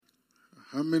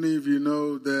How many of you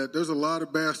know that there's a lot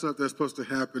of bad stuff that's supposed to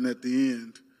happen at the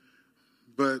end,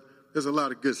 but there's a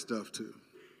lot of good stuff too?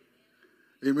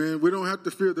 Amen. We don't have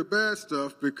to fear the bad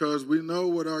stuff because we know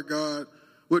what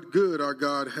good our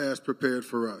God has prepared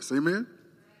for us. Amen.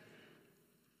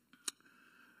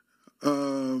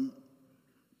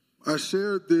 I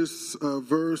shared this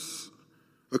verse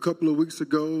a couple of weeks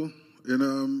ago, and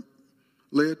I'm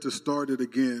led to start it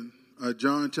again.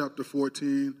 John chapter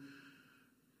 14,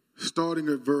 starting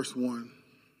at verse 1.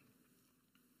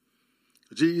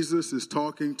 Jesus is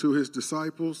talking to his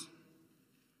disciples.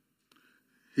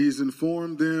 He's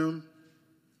informed them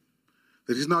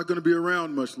that he's not going to be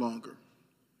around much longer.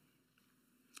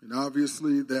 And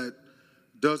obviously that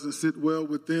doesn't sit well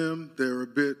with them. They're a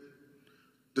bit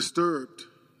disturbed.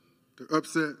 They're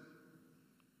upset.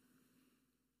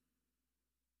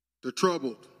 They're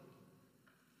troubled.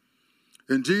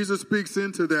 And Jesus speaks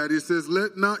into that. He says,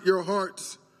 "Let not your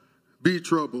hearts be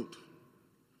troubled.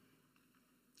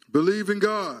 Believe in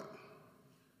God.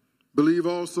 Believe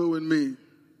also in me."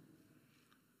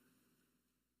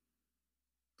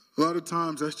 A lot of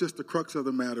times that's just the crux of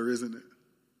the matter, isn't it?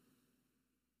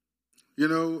 You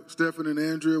know, Stephen and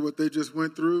Andrea, what they just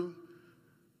went through,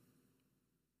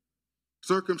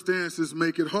 circumstances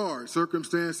make it hard.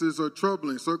 Circumstances are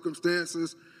troubling.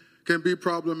 Circumstances can be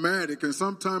problematic. And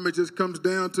sometimes it just comes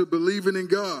down to believing in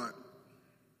God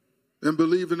and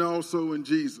believing also in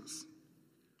Jesus.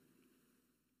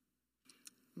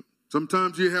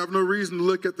 Sometimes you have no reason to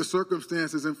look at the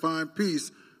circumstances and find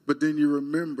peace, but then you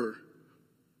remember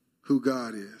who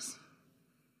God is.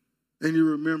 And you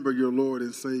remember your Lord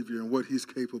and Savior and what he's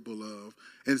capable of.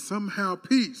 And somehow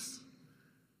peace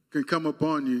can come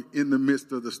upon you in the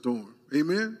midst of the storm.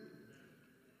 Amen?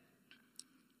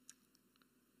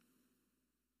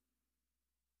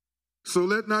 So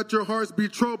let not your hearts be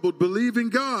troubled. Believe in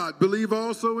God. Believe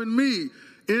also in me.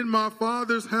 In my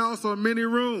Father's house are many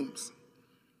rooms.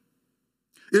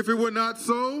 If it were not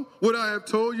so, would I have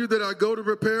told you that I go to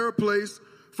prepare a place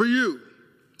for you?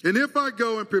 And if I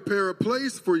go and prepare a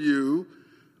place for you,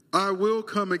 I will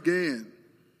come again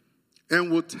and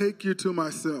will take you to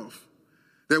myself,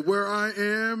 that where I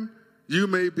am, you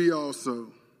may be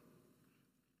also.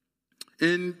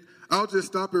 And I'll just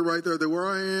stop it right there, that where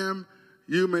I am,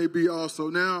 you may be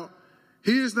also. Now,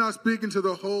 he is not speaking to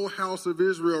the whole house of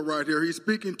Israel right here. He's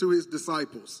speaking to his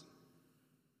disciples.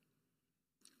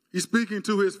 He's speaking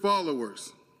to his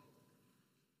followers.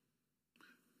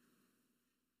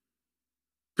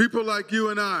 People like you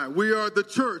and I, we are the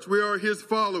church. We are his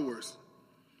followers.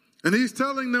 And he's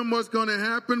telling them what's going to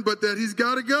happen, but that he's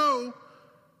got to go.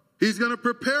 He's going to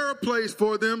prepare a place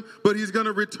for them, but he's going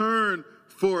to return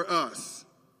for us.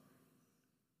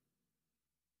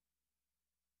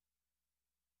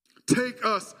 Take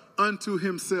us unto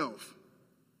himself.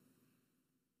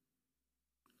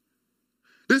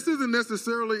 This isn't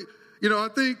necessarily, I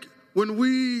think when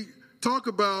we talk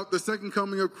about the second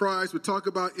coming of Christ, we talk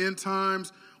about end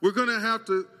times, we're going to have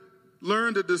to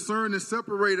learn to discern and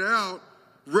separate out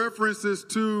references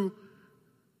to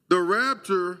the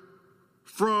rapture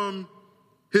from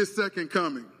his second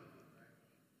coming.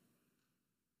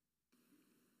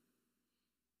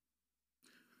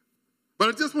 But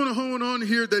I just want to hone on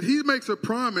here that he makes a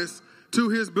promise to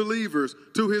his believers,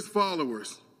 to his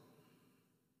followers.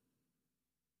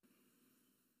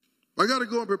 I got to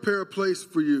go and prepare a place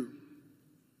for you.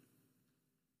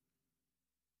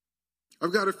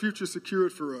 I've got a future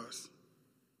secured for us.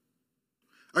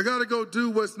 I got to go do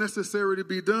what's necessary to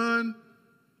be done,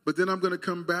 but then I'm going to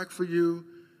come back for you,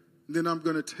 and then I'm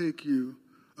going to take you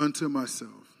unto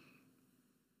myself.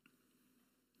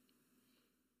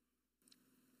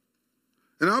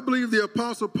 And I believe the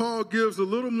Apostle Paul gives a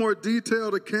little more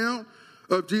detailed account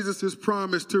of Jesus'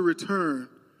 promise to return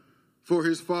for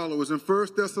his followers. In 1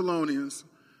 Thessalonians,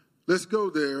 let's go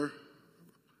there.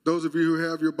 Those of you who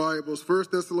have your Bibles, 1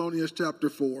 Thessalonians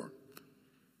chapter 4.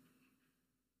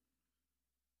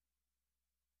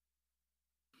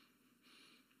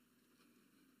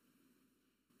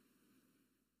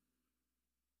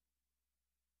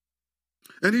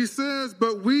 And he says,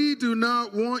 "But we do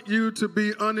not want you to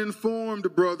be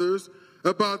uninformed, brothers,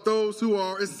 about those who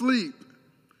are asleep."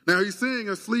 Now he's saying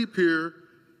asleep here,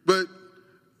 but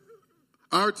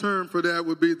our term for that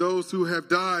would be those who have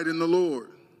died in the Lord.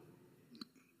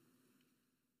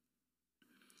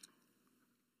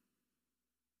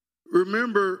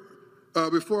 Remember,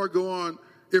 before I go on,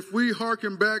 if we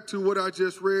hearken back to what I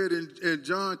just read in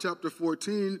John chapter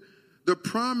 14, the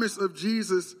promise of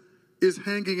Jesus is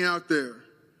hanging out there.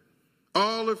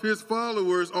 All of his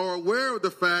followers are aware of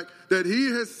the fact that he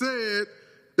has said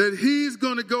that he's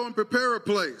going to go and prepare a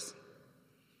place.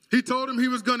 He told him he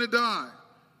was going to die.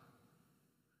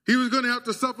 He was going to have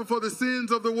to suffer for the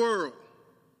sins of the world.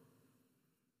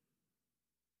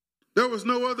 There was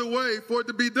no other way for it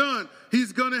to be done.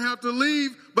 He's going to have to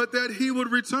leave, but that he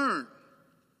would return.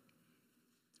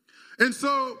 And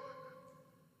so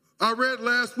I read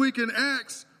last week in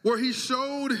Acts where he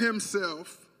showed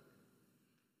himself,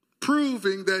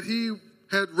 proving that he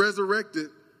had resurrected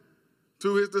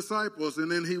to his disciples,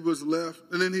 and then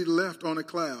he left on a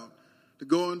cloud to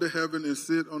go into heaven and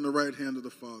sit on the right hand of the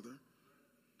Father.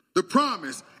 The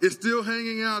promise is still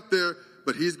hanging out there,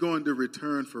 but he's going to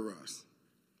return for us.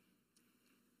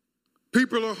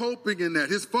 People are hoping in that.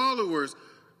 His followers,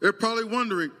 they're probably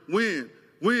wondering, when?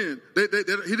 He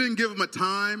didn't give them a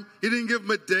time. He didn't give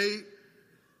them a date.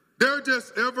 They're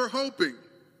just ever hoping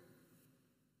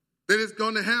that it's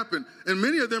going to happen. And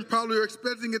many of them probably are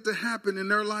expecting it to happen in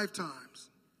their lifetimes.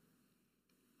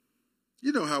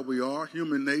 You know how we are,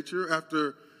 human nature.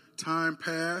 After time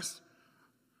passed,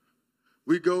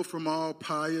 we go from all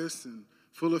pious and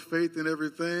full of faith and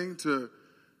everything to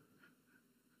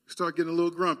start getting a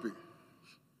little grumpy.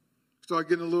 Start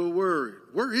getting a little worried.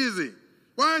 Where is he?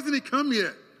 Why hasn't he come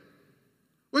yet?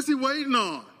 What's he waiting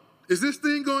on? Is this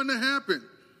thing going to happen?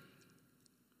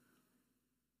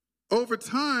 Over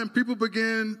time, people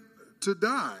began to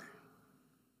die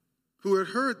who had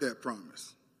heard that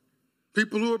promise.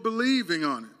 People who were believing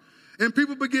on it. And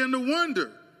people began to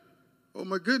wonder, oh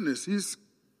my goodness, he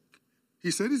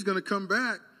said he's going to come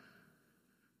back.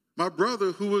 My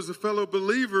brother, who was a fellow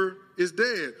believer, is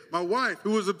dead. My wife,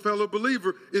 who was a fellow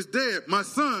believer, is dead. My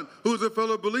son, who was a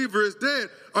fellow believer, is dead.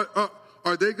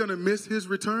 Are they going to miss his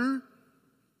return?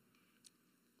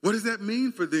 What does that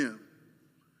mean for them?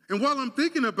 And while I'm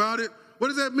thinking about it, what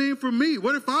does that mean for me?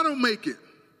 What if I don't make it?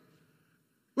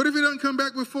 What if he doesn't come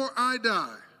back before I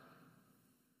die?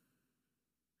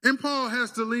 And Paul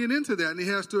has to lean into that, and he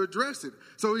has to address it.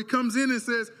 So he comes in and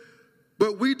says,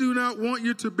 but we do not want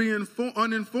you to be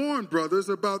uninformed, brothers,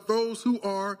 about those who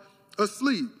are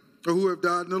asleep or who have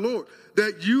died in the Lord,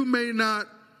 that you may not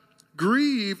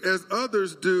grieve as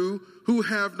others do who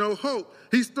have no hope.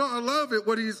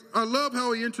 I love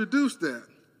how he introduced that.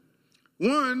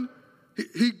 One,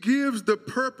 he gives the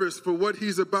purpose for what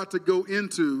he's about to go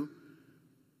into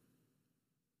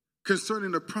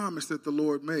concerning the promise that the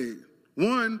Lord made.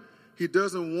 One, he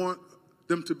doesn't want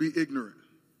them to be ignorant.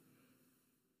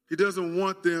 He doesn't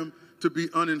want them to be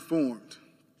uninformed.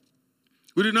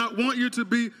 We do not want you to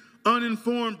be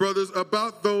uninformed, brothers,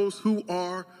 about those who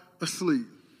are asleep.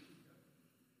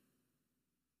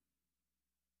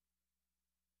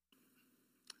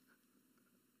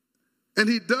 And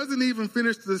he doesn't even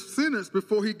finish the sentence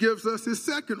before he gives us his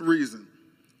second reason.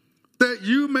 That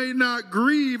you may not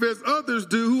grieve as others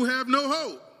do who have no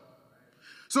hope.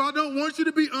 So I don't want you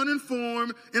to be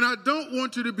uninformed, and I don't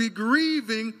want you to be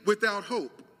grieving without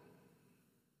hope.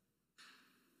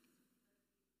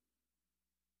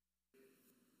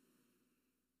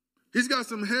 He's got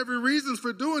some heavy reasons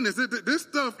for doing this. This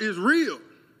stuff is real.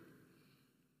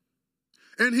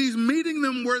 And he's meeting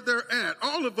them where they're at.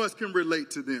 All of us can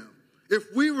relate to them.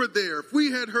 If we were there, if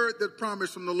we had heard that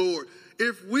promise from the Lord,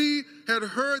 if we had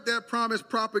heard that promise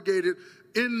propagated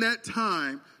in that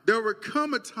time, there would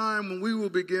come a time when we will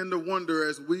begin to wonder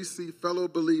as we see fellow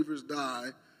believers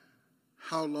die,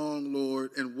 how long,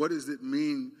 Lord, and what does it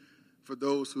mean for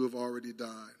those who have already died?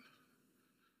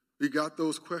 We got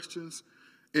those questions?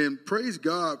 And praise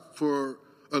God for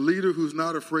a leader who's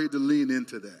not afraid to lean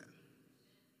into that.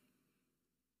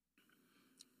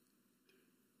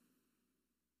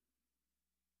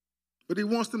 But he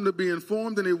wants them to be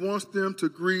informed, and he wants them to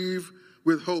grieve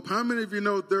with hope. How many of you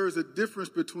know there is a difference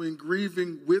between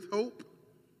grieving with hope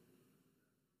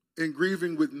and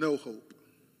grieving with no hope?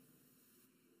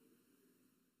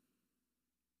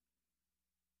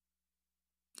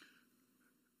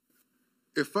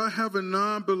 If I have a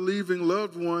non-believing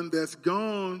loved one that's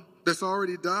gone, that's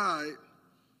already died,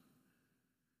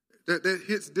 that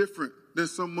hits different than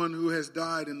someone who has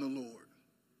died in the Lord.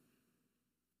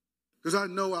 Because I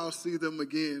know I'll see them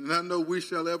again, and I know we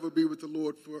shall ever be with the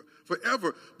Lord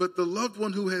forever. But the loved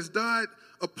one who has died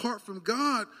apart from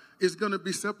God is going to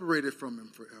be separated from him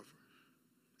forever.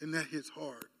 And that hits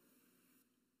hard.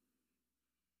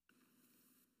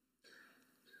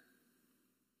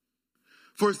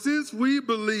 For since we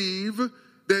believe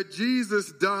that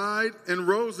Jesus died and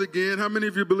rose again, how many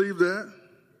of you believe that?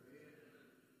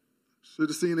 Should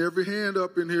have seen every hand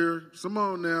up in here. Come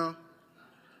on now.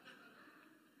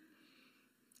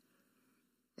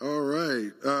 All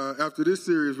right. After this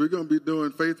series, we're going to be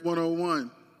doing Faith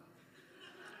 101.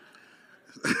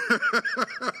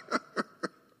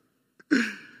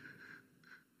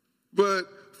 But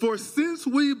for since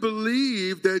we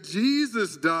believe that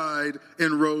Jesus died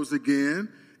and rose again,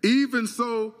 even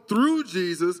so through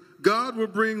Jesus, God will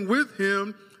bring with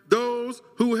him those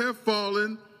who have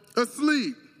fallen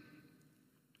asleep.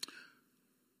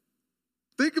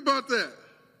 Think about that.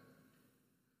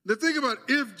 Now think about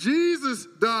it. If Jesus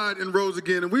died and rose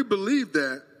again, and we believe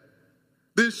that,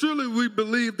 then surely we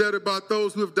believe that about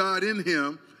those who have died in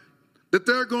him, that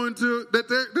they're going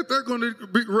to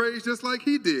be raised just like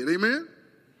he did. Amen?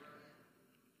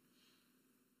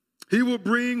 He will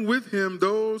bring with him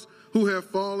those who have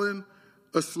fallen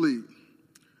asleep.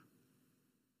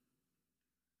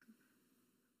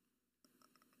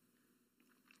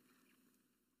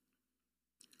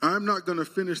 I'm not going to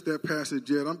finish that passage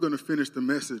yet. I'm going to finish the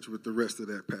message with the rest of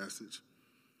that passage.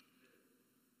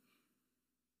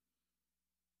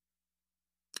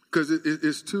 Because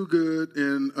it's too good,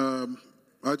 and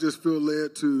I just feel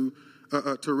led to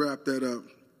wrap that up.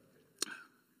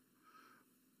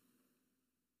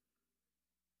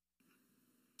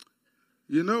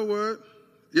 You know what?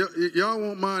 Y'all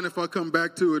won't mind if I come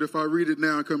back to it, if I read it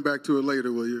now and come back to it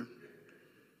later, will you?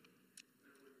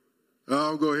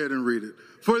 I'll go ahead and read it.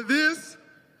 For this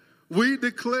we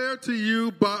declare to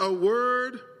you by a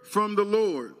word from the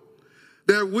Lord,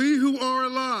 that we who are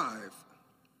alive,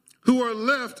 who are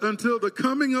left until the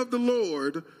coming of the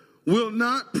Lord, will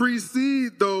not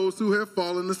precede those who have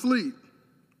fallen asleep.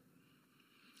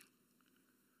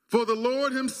 For the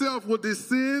Lord himself will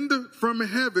descend from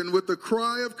heaven with the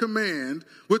cry of command,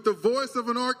 with the voice of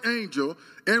an archangel,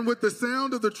 and with the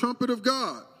sound of the trumpet of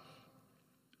God.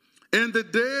 And the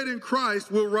dead in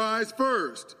Christ will rise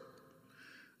first.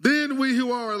 Then we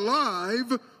who are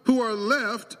alive, who are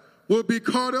left, will be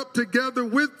caught up together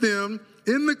with them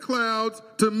in the clouds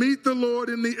to meet the Lord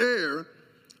in the air,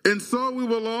 and so we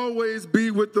will always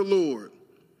be with the Lord.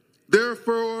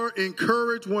 Therefore,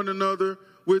 encourage one another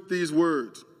with these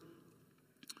words.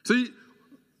 See,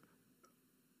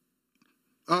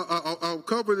 I'll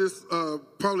cover this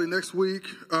probably next week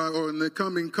or in the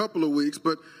coming couple of weeks,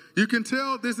 but you can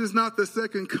tell this is not the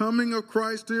second coming of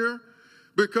Christ here,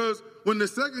 because when the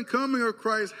second coming of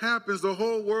Christ happens, the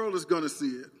whole world is going to see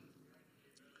it.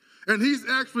 And he's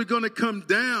actually going to come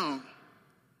down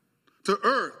to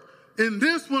earth. In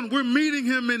this one, we're meeting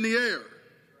him in the air.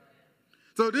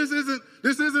 So this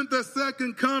isn't the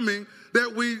second coming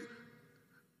that we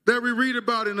read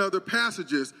about in other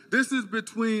passages. This is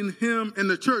between him and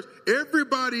the church.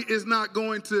 Everybody is not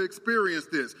going to experience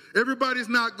this. Everybody's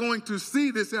not going to see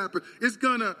this happen. It's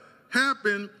going to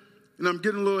happen, and I'm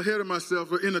getting a little ahead of myself,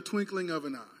 but in a twinkling of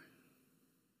an eye.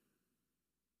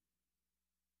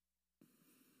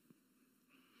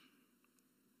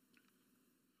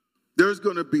 There's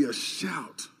going to be a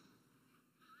shout,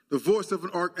 the voice of an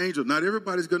archangel. Not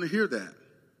everybody's going to hear that.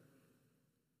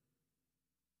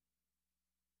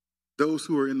 Those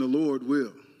who are in the Lord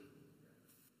will.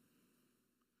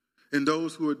 And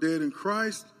those who are dead in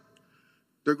Christ,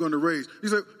 they're going to raise. You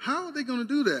say, how are they going to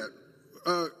do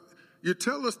that? You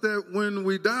tell us that when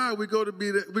we die, we go to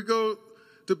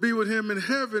be with him in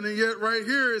heaven, and yet right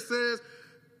here it says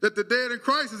that the dead in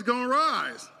Christ is going to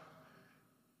rise.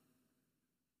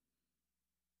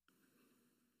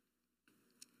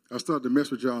 I started to mess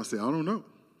with y'all and say, I don't know.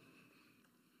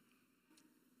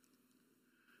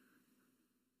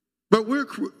 But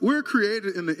we're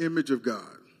created in the image of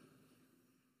God.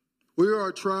 We are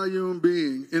a triune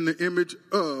being in the image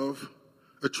of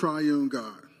a triune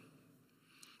God.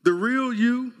 The real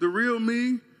you, the real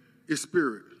me, is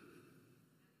spirit.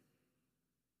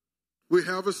 We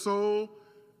have a soul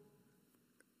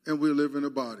and we live in a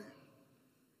body.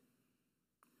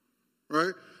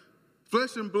 Right?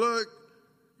 Flesh and blood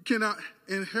cannot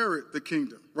inherit the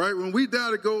kingdom, right? When we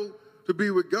die to go to be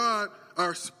with God,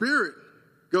 our spirit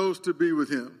goes to be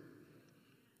with him.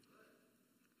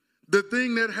 The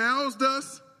thing that housed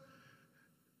us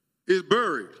is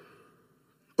buried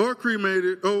or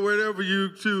cremated or whatever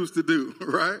you choose to do,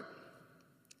 right?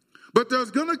 But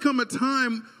there's going to come a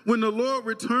time when the Lord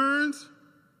returns,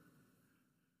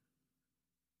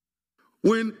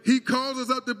 when he calls us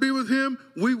up to be with him,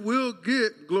 we will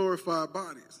get glorified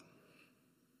bodies.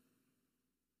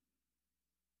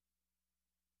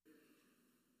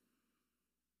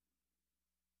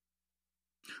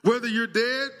 Whether you're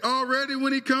dead already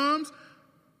when he comes,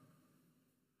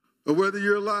 or whether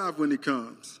you're alive when he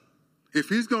comes. If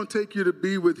he's going to take you to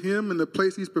be with him in the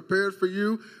place he's prepared for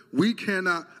you,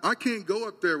 I can't go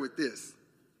up there with this.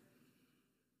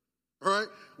 All right?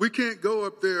 We can't go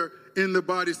up there in the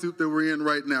bodysuit that we're in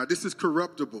right now. This is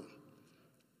corruptible.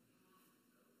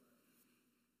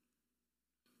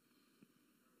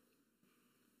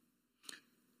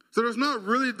 So there's not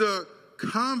really the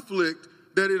conflict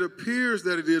that it appears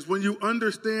that it is, when you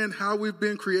understand how we've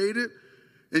been created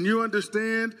and you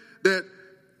understand that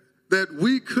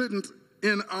we couldn't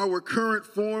in our current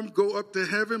form go up to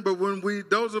heaven, but when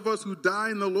those of us who die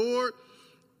in the Lord,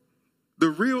 the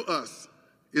real us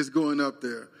is going up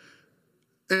there.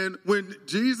 And when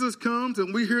Jesus comes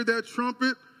and we hear that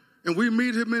trumpet and we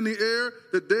meet him in the air,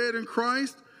 the dead in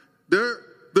Christ, the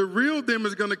real them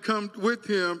is going to come with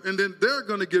him, and then they're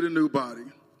going to get a new body.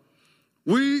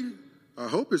 I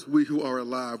hope it's we who are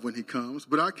alive when he comes,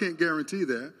 but I can't guarantee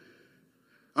that.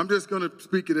 I'm just going to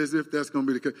speak it as if that's going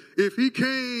to be the case. If he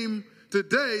came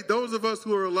today, those of us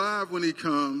who are alive when he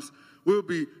comes will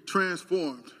be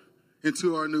transformed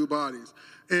into our new bodies.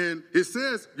 And it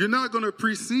says you're not going to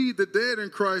precede the dead in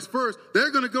Christ first.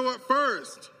 They're going to go up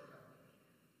first.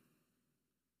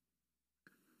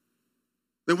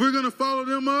 Then we're going to follow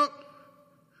them up.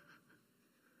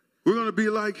 We're going to be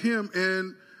like him,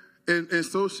 and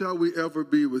so shall we ever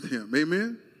be with him.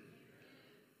 Amen?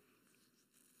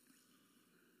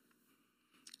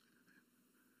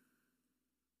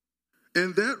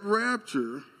 And that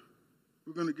rapture,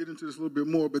 we're going to get into this a little bit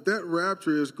more, but that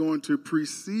rapture is going to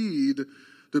precede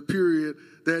the period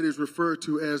that is referred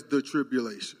to as the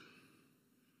tribulation.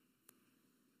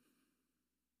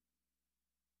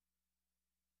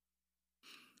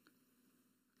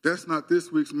 That's not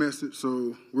this week's message,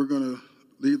 so we're going to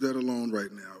leave that alone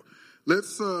right now.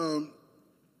 Let's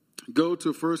go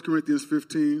to 1 Corinthians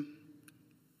 15,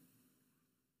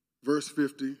 verse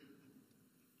 50.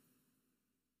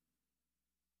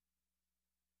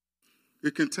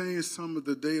 It contains some of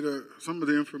the data, some of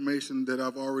the information that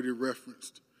I've already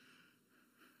referenced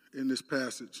in this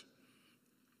passage.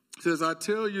 It says, I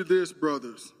tell you this,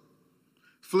 brothers,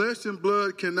 flesh and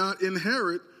blood cannot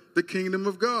inherit the kingdom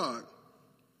of God,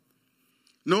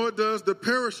 nor does the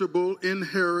perishable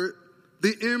inherit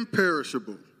the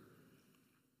imperishable.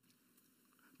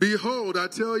 Behold, I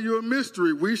tell you a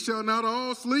mystery. We shall not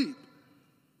all sleep,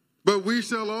 but we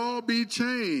shall all be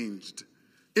changed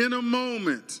in a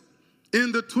moment,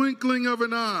 in the twinkling of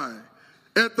an eye,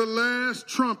 at the last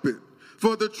trumpet.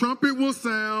 For the trumpet will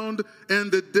sound,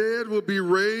 and the dead will be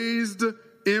raised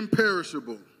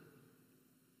imperishable.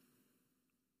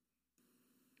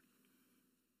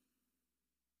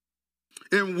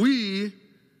 And we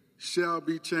shall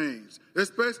be changed.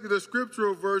 That's basically the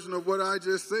scriptural version of what I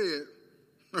just said.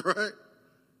 All right?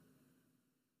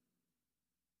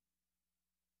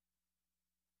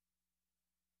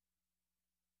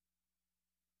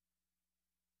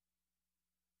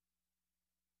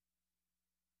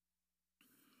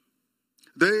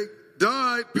 They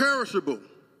died perishable.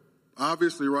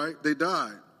 Obviously, right? They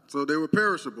died. So they were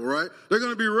perishable, right? They're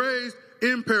going to be raised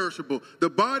imperishable. The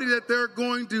body that they're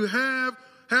going to have,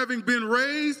 having been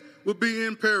raised, will be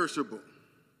imperishable.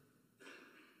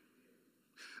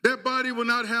 That body will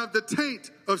not have the taint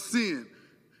of sin.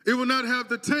 It will not have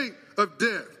the taint of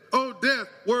death. Oh, death,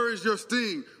 where is your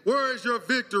sting? Where is your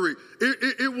victory?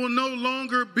 It will no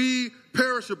longer be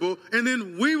perishable, and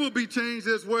then we will be changed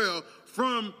as well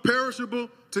from perishable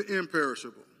to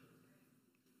imperishable.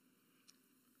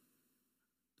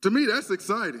 To me, that's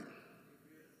exciting.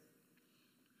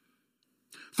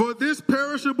 For this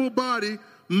perishable body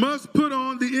must put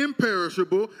on the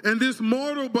imperishable, and this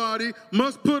mortal body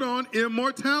must put on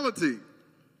immortality.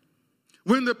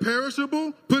 When the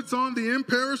perishable puts on the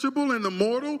imperishable, and the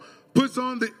mortal puts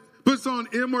on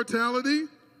immortality,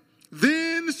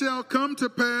 then shall come to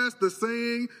pass the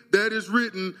saying that is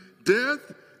written, death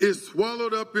is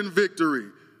swallowed up in victory.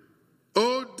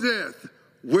 O death,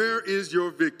 where is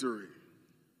your victory?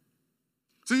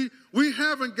 See, we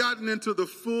haven't gotten into the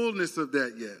fullness of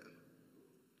that yet.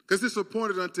 Because it's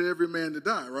appointed unto every man to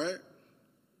die, right?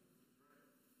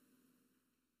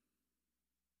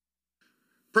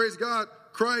 Praise God,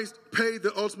 Christ paid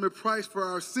the ultimate price for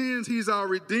our sins. He's our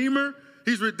Redeemer.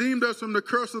 He's redeemed us from the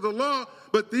curse of the law.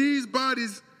 But these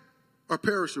bodies are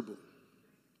perishable.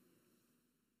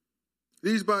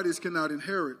 These bodies cannot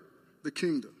inherit the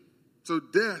kingdom. So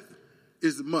death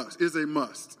is a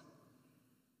must.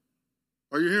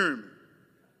 Are you hearing me?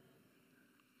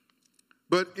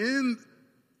 But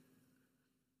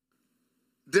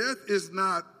death is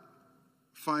not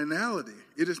finality.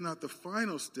 It is not the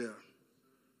final step.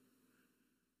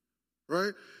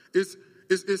 Right?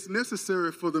 It's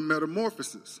necessary for the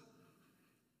metamorphosis.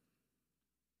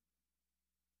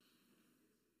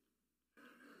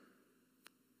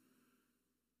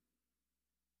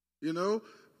 You know,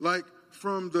 like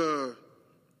from the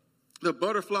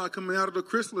butterfly coming out of the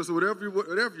chrysalis, or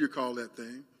whatever you call that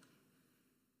thing.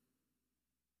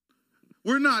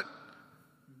 We're not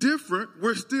different,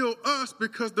 we're still us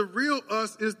because the real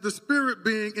us is the spirit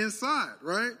being inside,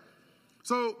 right?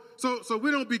 So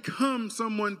we don't become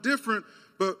someone different,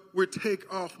 but we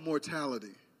take off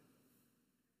mortality.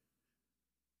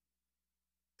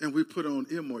 And we put on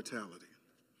immortality.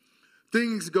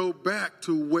 Things go back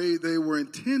to the way they were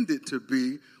intended to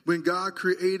be when God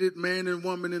created man and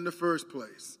woman in the first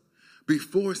place,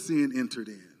 before sin entered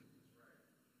in.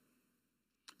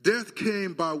 Death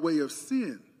came by way of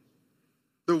sin.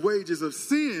 The wages of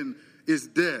sin is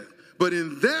death. But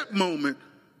in that moment,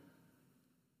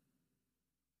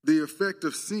 the effect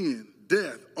of sin,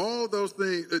 death, all those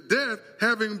things, death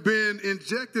having been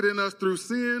injected in us through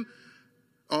sin,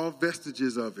 all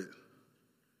vestiges of it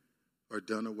are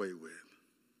done away with.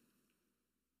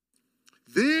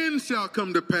 Then shall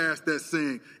come to pass that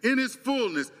saying, in its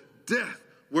fullness, death,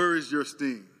 where is your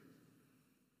sting?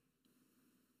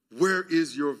 Where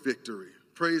is your victory?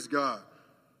 Praise God.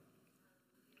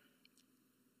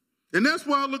 And that's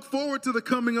why I look forward to the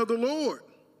coming of the Lord.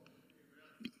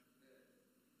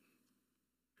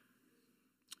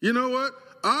 You know what?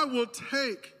 I will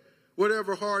take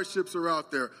whatever hardships are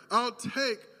out there. I'll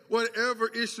take whatever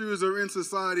issues are in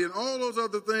society and all those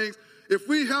other things. If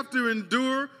we have to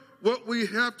endure what we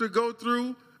have to go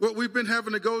through, what we've been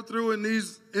having to go through in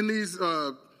these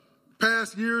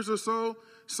past years or so,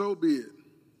 so be it.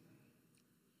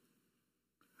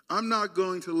 I'm not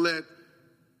going to let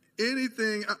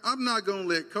anything, I'm not going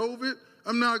to let COVID,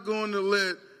 I'm not going to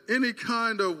let any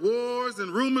kind of wars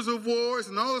and rumors of wars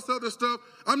and all this other stuff,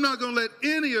 I'm not going to let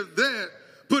any of that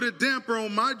put a damper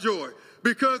on my joy,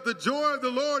 because the joy of the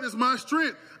Lord is my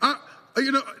strength.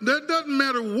 That doesn't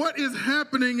matter what is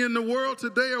happening in the world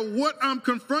today or what I'm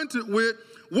confronted with,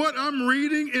 what I'm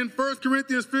reading in 1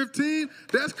 Corinthians 15,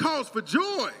 that's cause for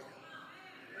joy.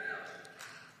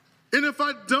 And if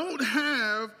I don't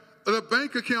have the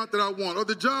bank account that I want, or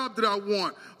the job that I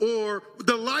want, or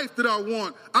the life that I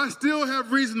want, I still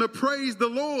have reason to praise the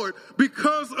Lord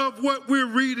because of what we're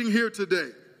reading here today.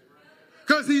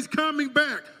 Because he's coming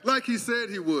back like he said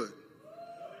he would.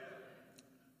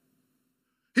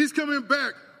 He's coming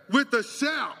back with a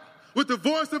shout, with the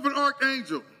voice of an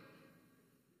archangel.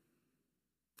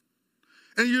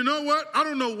 And you know what? I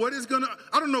don't know what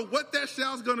that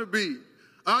shout's gonna be.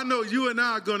 I know you and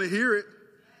I are gonna hear it.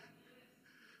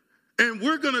 And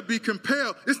we're going to be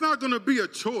compelled. It's not going to be a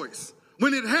choice.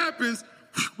 When it happens,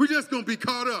 we're just going to be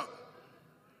caught up.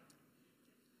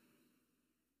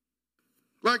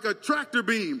 Like a tractor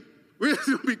beam. We're just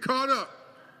going to be caught up.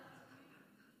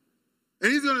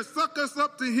 And he's going to suck us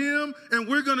up to him, and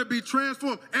we're going to be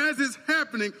transformed. As it's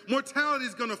happening, mortality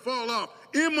is going to fall off.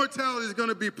 Immortality is going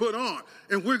to be put on,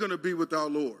 and we're going to be with our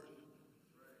Lord.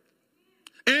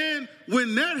 And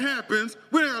when that happens,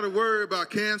 we don't got to worry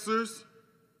about cancers.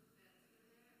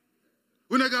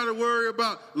 We don't got to worry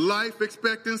about life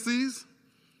expectancies.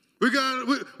 We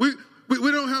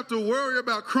don't have to worry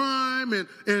about crime and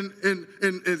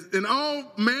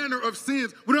all manner of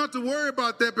sins. We don't have to worry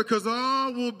about that, because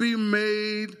all will be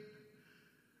made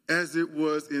as it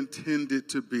was intended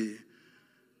to be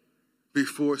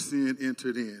before sin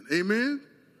entered in. Amen?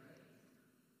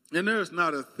 And there's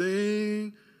not a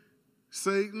thing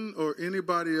Satan or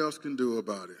anybody else can do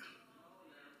about it.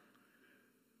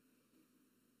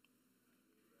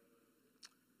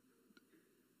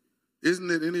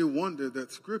 Isn't it any wonder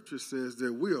that Scripture says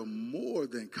that we are more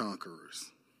than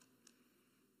conquerors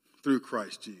through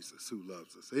Christ Jesus who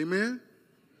loves us? Amen?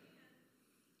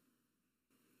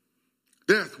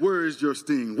 Death, where is your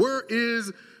sting? Where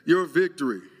is your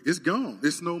victory? It's gone.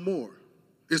 It's no more.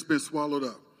 It's been swallowed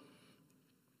up.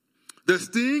 The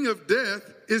sting of death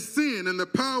is sin, and the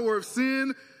power of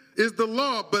sin is the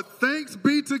law. But thanks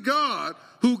be to God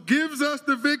who gives us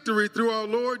the victory through our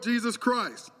Lord Jesus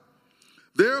Christ.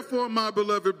 Therefore, my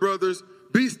beloved brothers,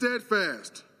 be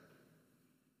steadfast.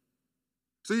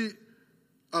 See,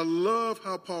 I love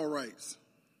how Paul writes.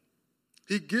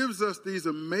 He gives us these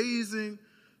amazing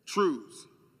truths.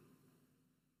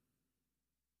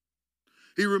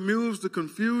 He removes the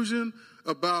confusion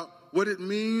about what it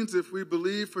means if we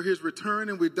believe for his return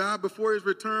and we die before his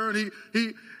return.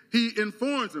 He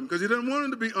informs them because he doesn't want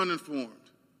them to be uninformed.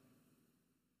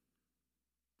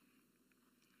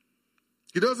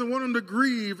 He doesn't want them to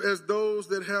grieve as those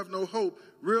that have no hope.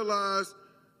 Realize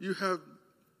you have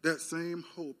that same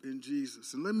hope in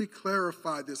Jesus. And let me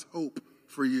clarify this hope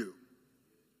for you.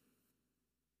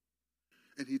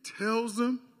 And he tells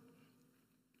them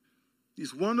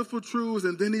these wonderful truths,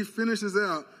 and then he finishes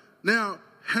out. Now,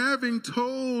 having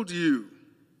told you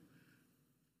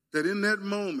that in that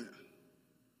moment,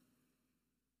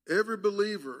 every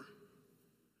believer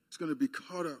is going to be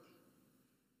caught up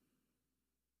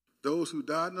those who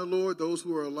died in the Lord, those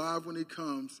who are alive when he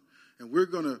comes, and we're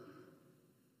going to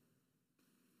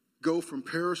go from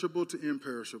perishable to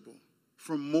imperishable,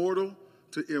 from mortal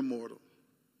to immortal.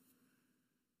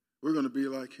 We're going to be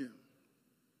like him.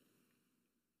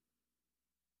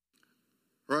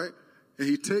 Right? And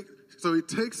he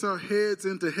takes our heads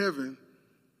into heaven.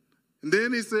 And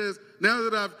then he says, now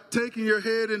that I've taken your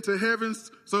head into heaven,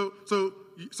 so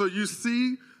you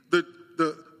see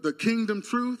the kingdom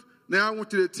truth. Now I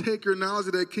want you to take your knowledge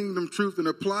of that kingdom truth and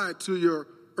apply it to your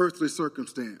earthly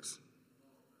circumstance.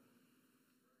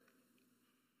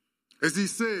 As he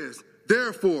says,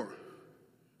 therefore,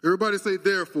 everybody say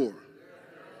therefore.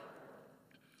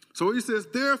 So he says,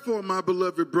 therefore, my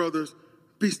beloved brothers,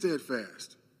 be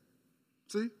steadfast.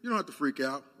 See, you don't have to freak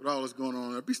out with all that's going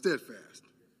on there. Be steadfast.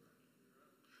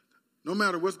 No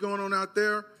matter what's going on out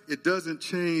there, it doesn't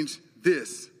change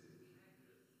this.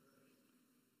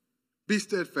 Be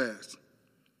steadfast,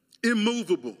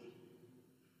 immovable,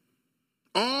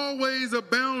 always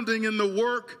abounding in the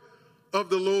work of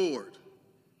the Lord,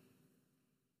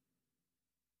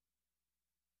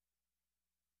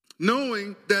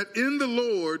 knowing that in the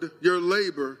Lord your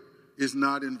labor is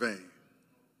not in vain.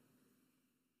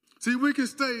 See, we can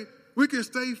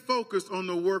stay focused on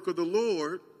the work of the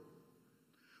Lord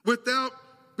without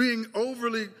being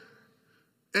overly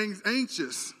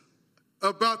anxious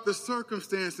about the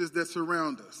circumstances that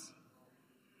surround us.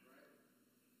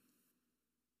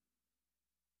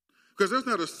 Because there's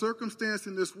not a circumstance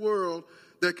in this world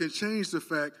that can change the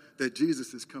fact that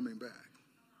Jesus is coming back.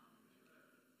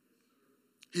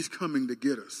 He's coming to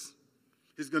get us.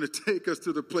 He's going to take us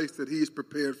to the place that he's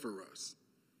prepared for us.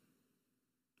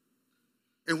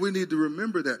 And we need to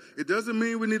remember that. It doesn't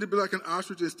mean we need to be like an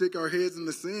ostrich and stick our heads in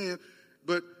the sand,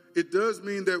 but it does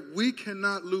mean that we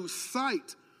cannot lose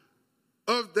sight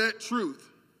of that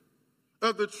truth,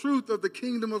 of the truth of the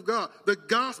kingdom of God, the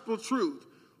gospel truth,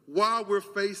 while we're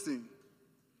facing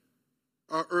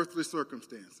our earthly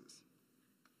circumstances.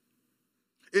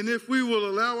 And if we will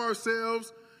allow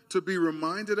ourselves to be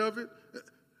reminded of it,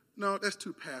 no, that's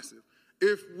too passive.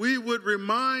 If we would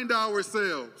remind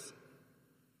ourselves,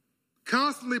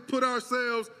 constantly put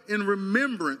ourselves in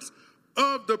remembrance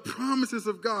of the promises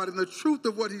of God and the truth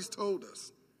of what he's told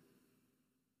us,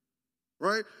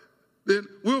 right? Then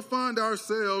we'll find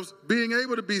ourselves being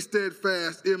able to be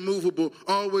steadfast, immovable,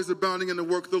 always abounding in the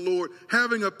work of the Lord,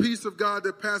 having a peace of God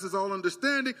that passes all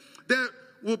understanding, that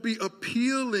will be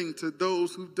appealing to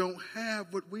those who don't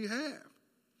have what we have.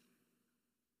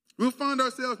 We'll find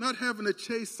ourselves not having to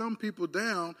chase some people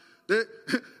down.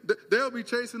 They'll be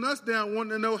chasing us down,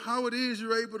 wanting to know how it is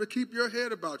you're able to keep your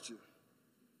head about you.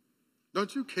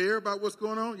 Don't you care about what's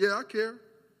going on? Yeah, I care.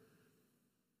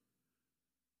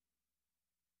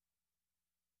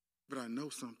 But I know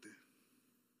something.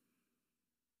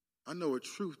 I know a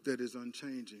truth that is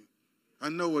unchanging. I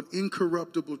know an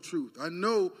incorruptible truth. I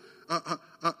know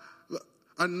that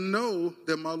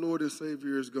my Lord and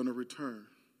Savior is going to return.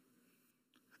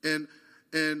 And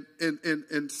a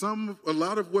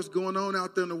lot of what's going on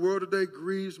out there in the world today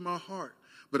grieves my heart.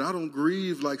 But I don't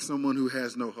grieve like someone who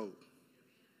has no hope.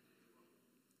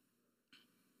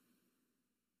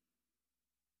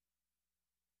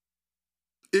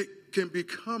 It can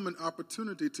become an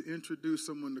opportunity to introduce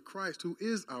someone to Christ who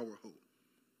is our hope.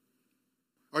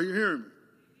 Are you hearing me?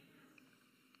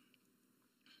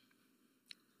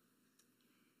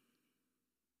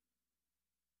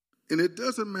 And it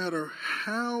doesn't matter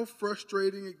how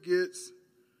frustrating it gets,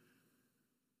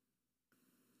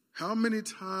 how many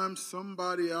times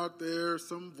somebody out there,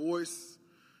 some voice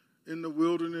in the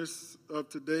wilderness of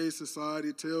today's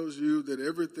society tells you that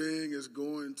everything is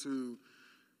going to,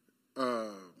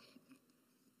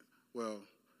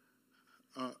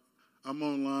 I'm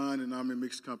online and I'm in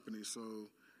mixed company, so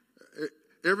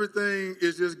everything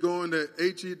is just going to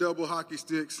HE double hockey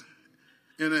sticks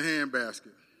in a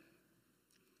handbasket.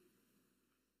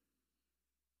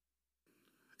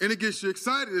 And it gets you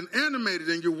excited and animated,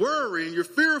 and you're worried, and you're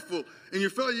fearful, and you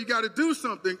feel like you got to do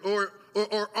something, or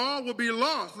all will be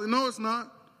lost. No, it's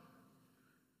not.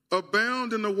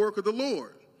 Abound in the work of the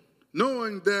Lord,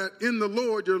 knowing that in the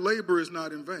Lord your labor is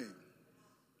not in vain.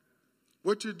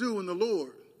 What you do in the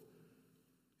Lord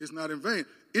is not in vain.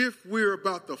 If we're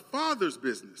about the Father's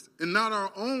business and not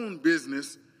our own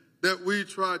business that we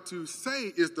try to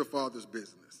say is the Father's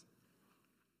business.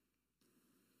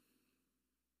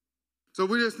 So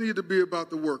we just need to be about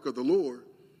the work of the Lord.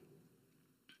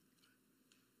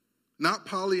 Not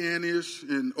Pollyannish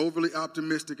and overly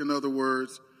optimistic, in other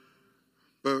words,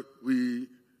 but we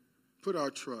put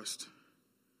our trust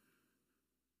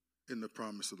in the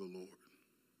promise of the Lord.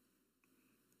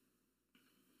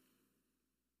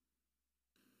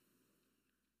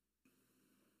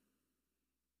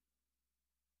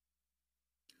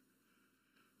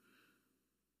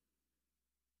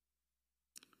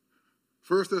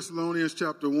 1 Thessalonians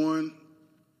chapter 1,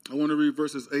 I want to read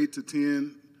verses 8 to 10.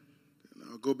 And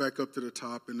I'll go back up to the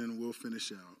top and then we'll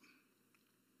finish out.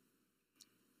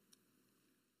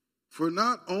 For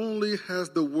not only has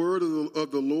the word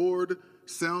of the Lord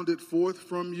sounded forth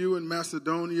from you in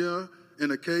Macedonia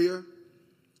and Achaia,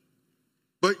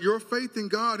 but your faith in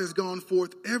God has gone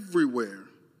forth everywhere,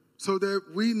 so that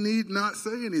we need not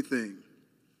say anything.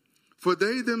 For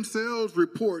they themselves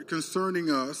report concerning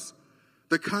us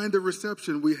the kind of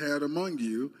reception we had among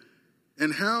you,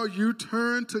 and how you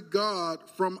turned to God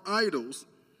from idols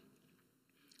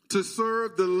to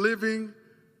serve the living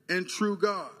and true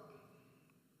God,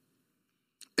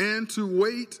 and to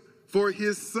wait for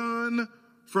his Son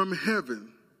from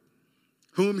heaven,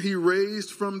 whom he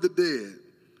raised from the dead,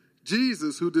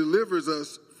 Jesus, who delivers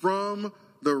us from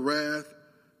the wrath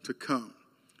to come.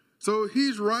 So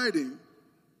he's writing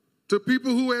to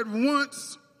people who had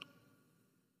once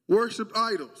worshiped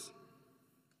idols.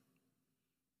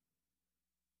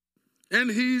 And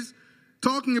he's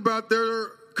talking about their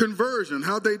conversion,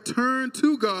 how they turned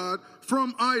to God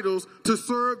from idols to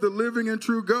serve the living and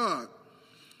true God.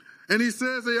 And he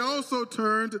says they also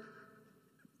turned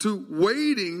to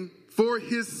waiting for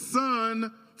his Son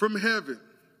from heaven.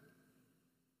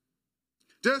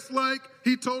 Just like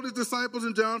he told his disciples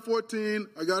in John 14,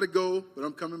 I got to go, but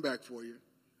I'm coming back for you.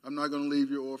 I'm not going to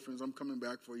leave you orphans. I'm coming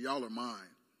back for you. Y'all are mine.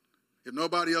 If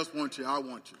nobody else wants you, I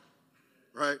want you.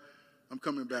 Right? I'm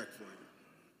coming back for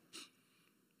you.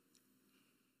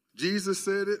 Jesus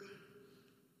said it.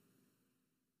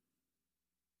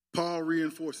 Paul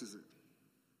reinforces it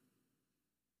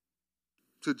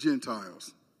to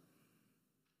Gentiles.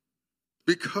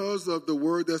 Because of the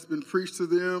word that's been preached to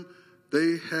them,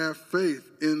 they have faith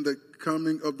in the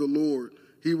coming of the Lord.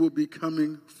 He will be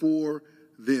coming for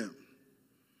them.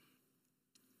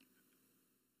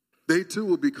 They too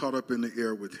will be caught up in the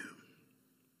air with him.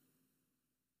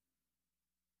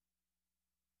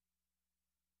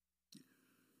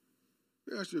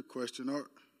 Let me ask you a question.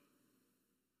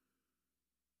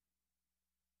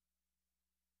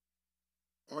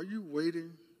 Are you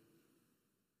waiting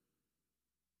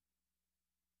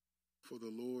for the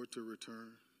Lord to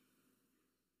return?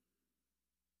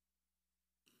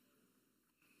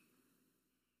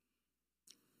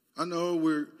 I know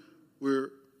we're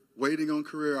waiting on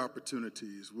career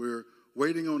opportunities. We're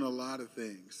waiting on a lot of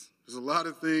things. There's a lot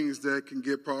of things that can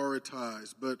get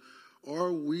prioritized, but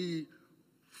are we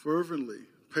fervently,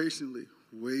 patiently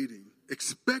waiting,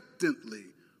 expectantly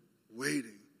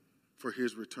waiting for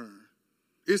his return?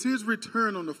 Is his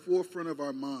return on the forefront of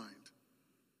our mind?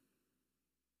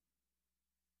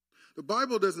 The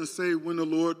Bible doesn't say when the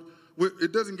Lord,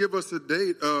 it doesn't give us a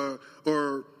date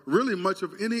or really much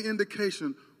of any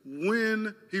indication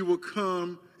when he will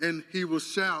come and he will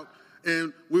shout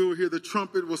and we will hear the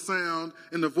trumpet will sound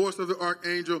and the voice of the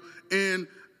archangel and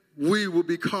we will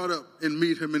be caught up and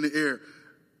meet him in the air.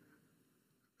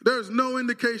 There's no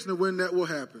indication of when that will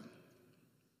happen.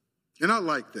 And I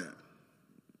like that.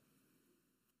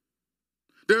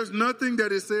 There's nothing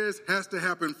that it says has to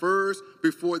happen first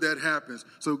before that happens.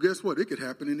 So guess what? It could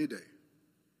happen any day.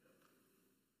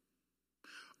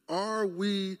 Are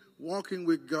we walking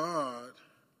with God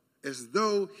as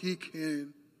though he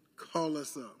can call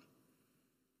us up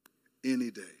any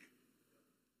day?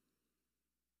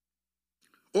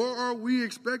 Or are we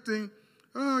expecting,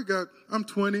 I'm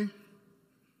 20.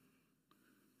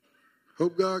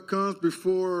 Hope God comes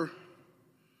before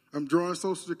I'm drawing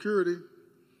Social Security.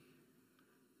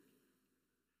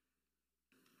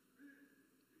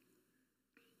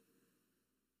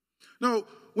 No,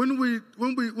 when we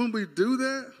do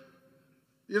that,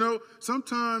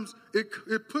 sometimes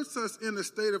it puts us in a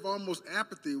state of almost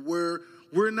apathy where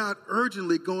we're not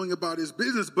urgently going about his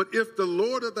business. But if the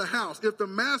Lord of the house, if the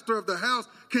master of the house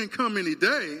can come any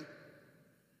day,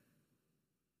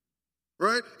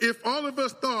 right? If all of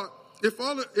us thought, if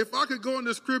I could go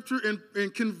into scripture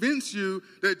and convince you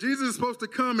that Jesus is supposed to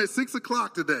come at 6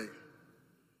 o'clock today.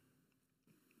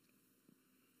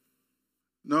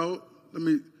 No,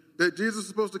 that Jesus is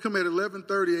supposed to come at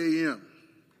 11:30 a.m.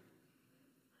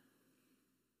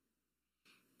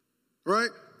 Right?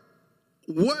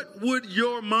 What would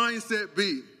your mindset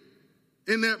be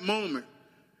in that moment?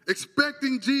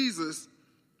 Expecting Jesus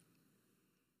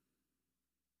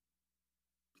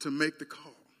to make the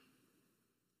call.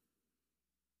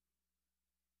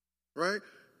 Right?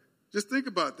 Just think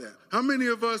about that. How many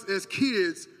of us as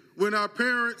kids, when our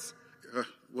parents,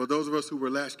 those of us who were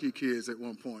latchkey kids at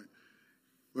one point,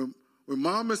 when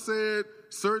mama said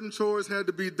certain chores had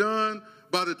to be done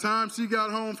by the time she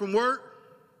got home from work,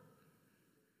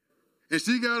 and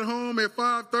she got home at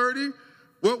 5:30,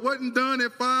 What wasn't done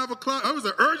at 5 o'clock, there was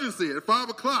an urgency at 5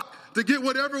 o'clock to get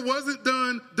whatever wasn't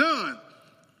done, done.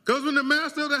 Because when the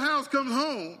master of the house comes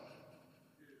home,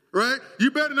 right,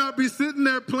 you better not be sitting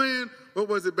there playing, what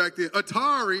was it back then,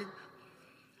 Atari.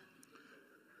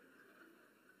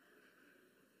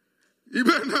 You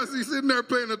better not be sitting there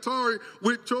playing Atari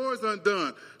with chores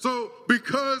undone. So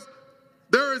because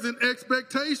there is an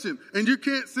expectation, and you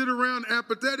can't sit around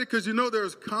apathetic because you know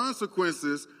there's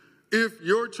consequences if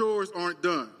your chores aren't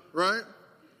done, right?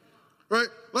 Right?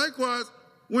 Likewise,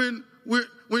 when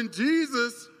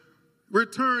Jesus'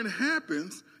 return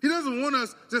happens, he doesn't want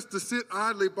us just to sit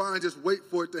idly by and just wait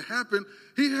for it to happen.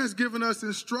 He has given us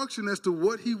instruction as to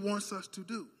what he wants us to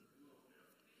do.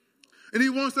 And he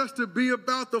wants us to be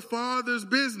about the Father's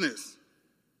business.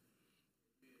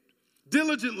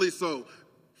 Diligently so,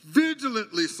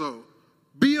 vigilantly so.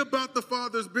 Be about the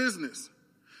Father's business.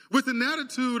 With an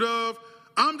attitude of,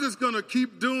 I'm just going to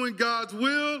keep doing God's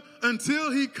will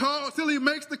until he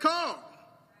makes the call.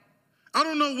 I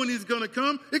don't know when he's going to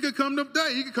come. It could come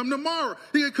today. He could come tomorrow.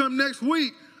 He could come next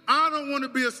week. I don't want to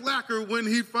be a slacker when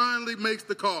he finally makes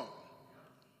the call.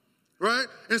 Right?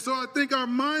 And so I think our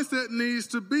mindset needs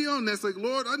to be on that. It's like,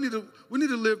 Lord, we need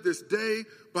to live this day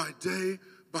by day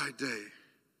by day.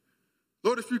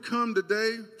 Lord, if you come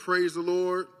today, praise the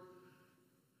Lord.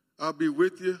 I'll be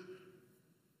with you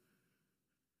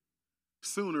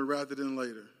sooner rather than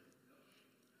later.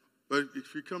 But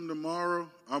if you come tomorrow,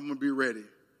 I'm going to be ready.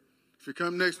 If you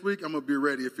come next week, I'm going to be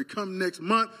ready. If you come next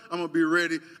month, I'm going to be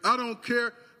ready. I don't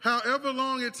care. However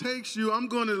long it takes you, I'm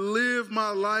going to live my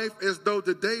life as though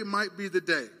today might be the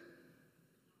day.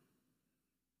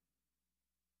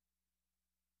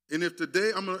 And if the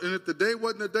day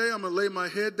wasn't the day, I'm going to lay my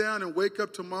head down and wake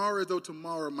up tomorrow as though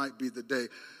tomorrow might be the day.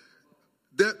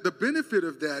 The benefit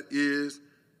of that is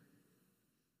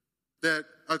that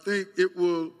I think it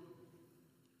will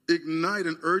ignite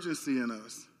an urgency in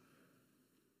us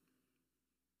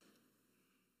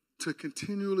to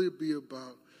continually be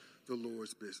about the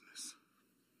Lord's business.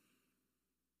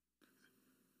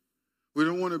 We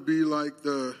don't want to be like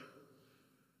the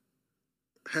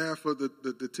half of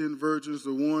the 10 virgins,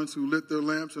 the ones who lit their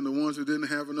lamps and the ones who didn't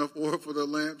have enough oil for their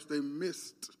lamps. They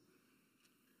missed.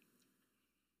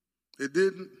 They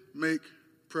didn't make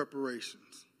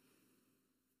preparations.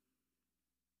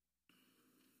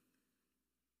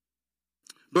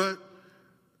 But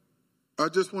I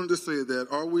just wanted to say that.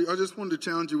 I just wanted to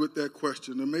challenge you with that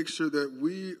question to make sure that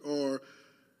we are,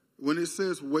 when it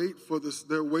says wait for this,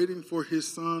 they're waiting for his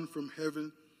son from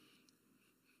heaven.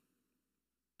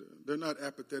 They're not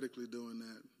apathetically doing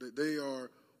that. They are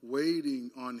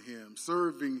waiting on him,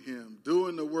 serving him,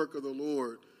 doing the work of the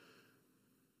Lord.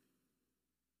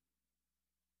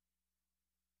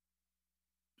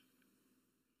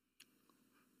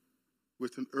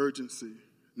 With an urgency,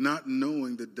 not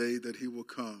knowing the day that he will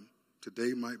come.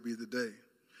 Today might be the day.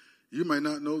 You might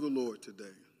not know the Lord today.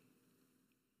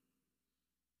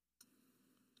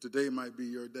 Today might be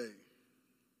your day.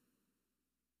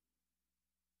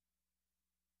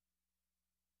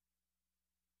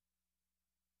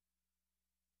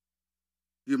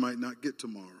 You might not get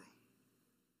tomorrow.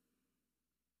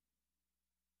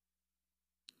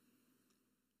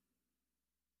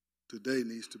 Today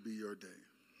needs to be your day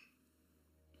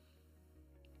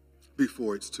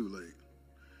before it's too late.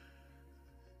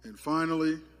 And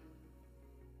finally, it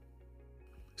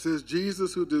says,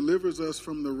 Jesus who delivers us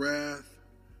from the wrath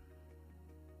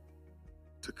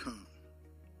to come.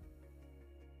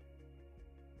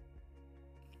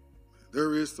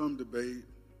 There is some debate.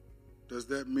 Does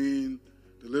that mean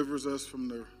delivers us from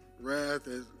the wrath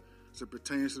as it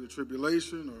pertains to the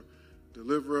tribulation, or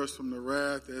deliver us from the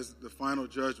wrath as the final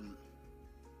judgment?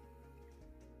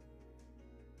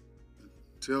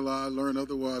 Until I learn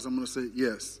otherwise, I'm going to say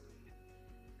yes.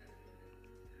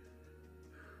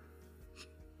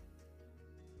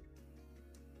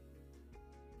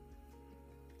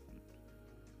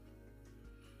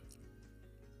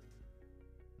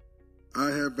 I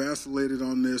have vacillated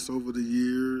on this over the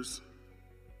years.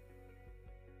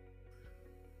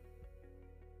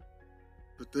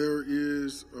 But there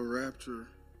is a rapture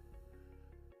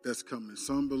that's coming.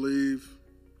 Some believe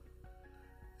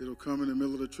it'll come in the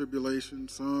middle of the tribulation.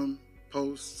 Some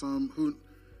post, some who.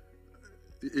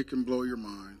 It can blow your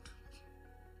mind.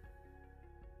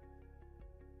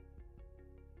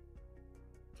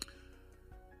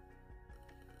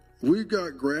 We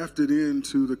got grafted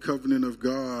into the covenant of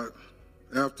God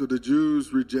after the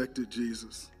Jews rejected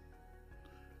Jesus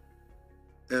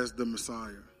as the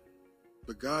Messiah.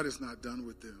 But God is not done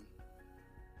with them.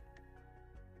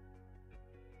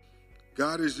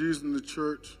 God is using the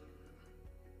church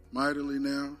mightily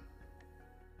now.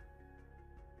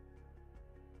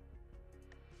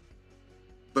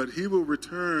 But he will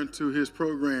return to his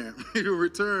program. He will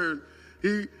return.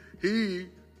 He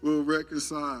will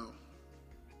reconcile.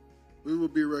 We will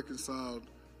be reconciled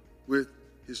with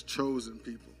his chosen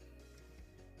people.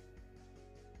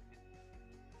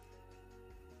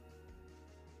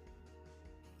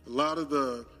 A lot of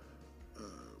the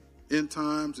end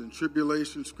times and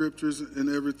tribulation scriptures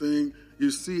and everything, you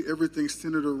see everything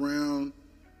centered around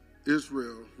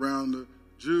Israel, around the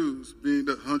Jews being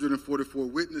the 144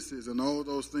 witnesses and all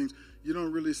those things. You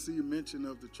don't really see mention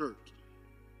of the church.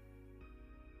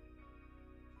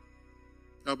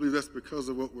 I believe that's because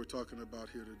of what we're talking about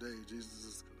here today. Jesus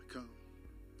is going to come.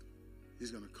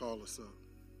 He's going to call us up.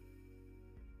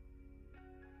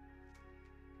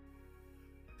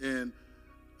 And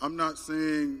I'm not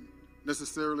saying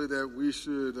necessarily that we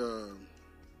should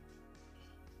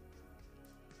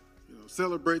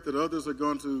celebrate that others are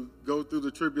going to go through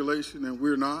the tribulation and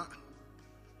we're not.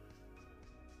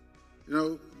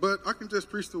 But I can just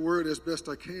preach the word as best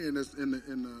I can in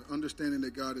the understanding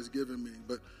that God has given me.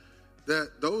 But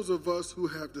that those of us who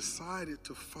have decided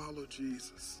to follow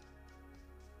Jesus,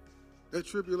 that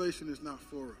tribulation is not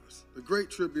for us. The great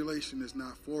tribulation is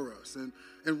not for us.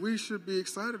 And we should be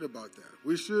excited about that.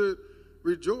 We should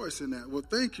rejoice in that. Well,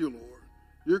 thank you, Lord.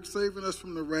 You're saving us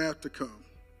from the wrath to come.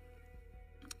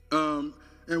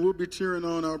 And we'll be cheering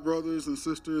on our brothers and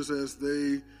sisters as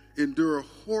they endure a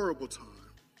horrible time.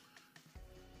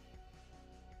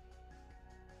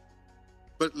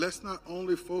 But let's not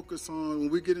only focus on, when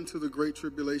we get into the great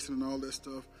tribulation and all that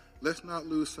stuff, let's not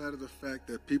lose sight of the fact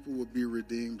that people will be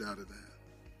redeemed out of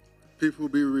that. People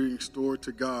will be restored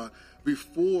to God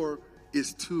before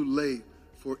it's too late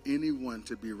for anyone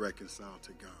to be reconciled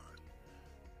to God.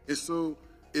 And so,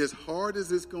 as hard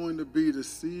as it's going to be to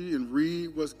see and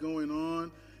read what's going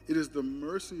on, it is the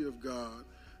mercy of God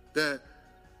that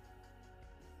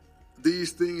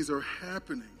these things are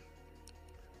happening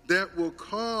that will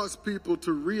cause people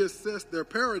to reassess their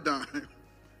paradigm.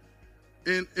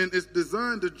 And it's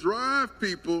designed to drive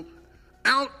people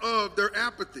out of their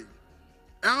apathy,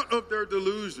 out of their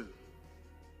delusion,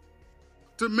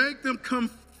 to make them come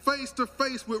face to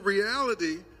face with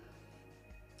reality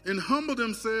and humble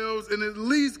themselves and at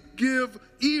least give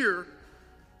ear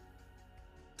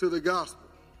to the gospel.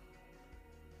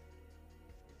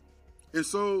 And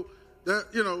so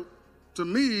that, to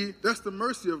me, that's the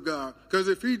mercy of God. Because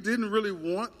if he didn't really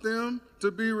want them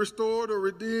to be restored or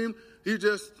redeemed,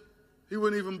 he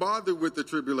wouldn't even bother with the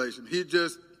tribulation. He'd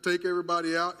just take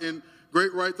everybody out and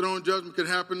great white throne judgment could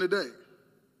happen today.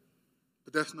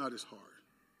 But that's not his heart.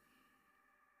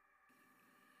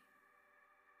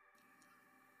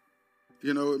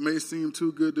 It may seem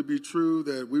too good to be true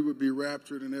that we would be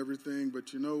raptured and everything,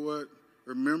 but you know what?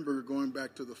 Remember going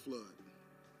back to the flood.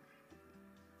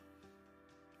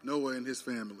 Noah and his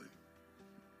family.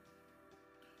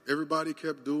 Everybody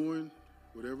kept doing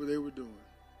whatever they were doing.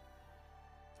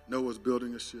 Noah's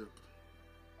building a ship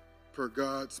per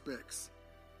God's specs.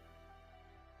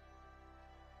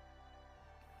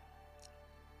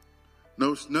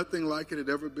 No, nothing like it had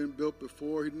ever been built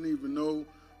before. He didn't even know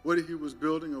what he was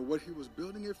building or what he was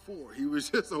building it for. He was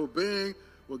just obeying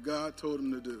what God told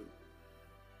him to do.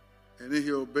 And then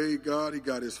he obeyed God. He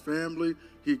got his family.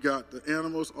 He got the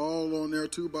animals all on there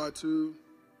 2 by 2.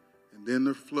 And then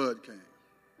the flood came.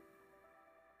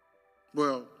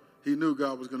 Well, he knew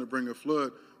God was going to bring a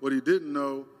flood. What he didn't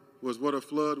know was what a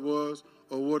flood was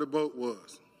or what a boat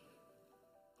was.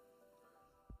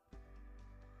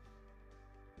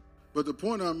 But the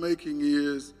point I'm making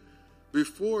is,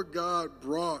 before the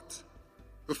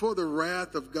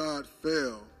wrath of God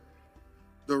fell,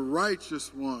 the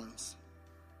righteous ones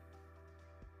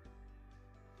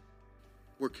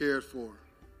were cared for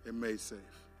and made safe.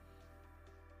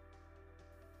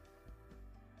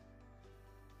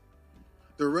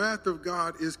 The wrath of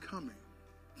God is coming.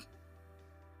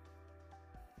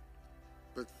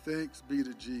 But thanks be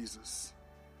to Jesus,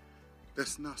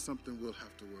 that's not something we'll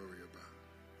have to worry about.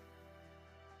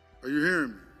 Are you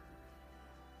hearing me?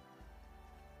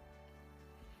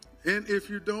 And if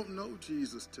you don't know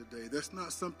Jesus today, that's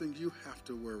not something you have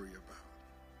to worry about.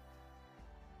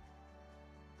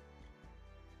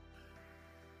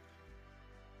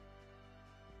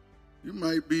 You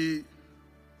might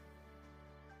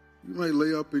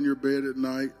lay up in your bed at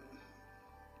night,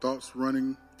 thoughts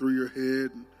running through your head,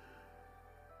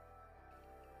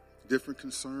 different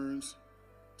concerns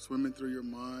swimming through your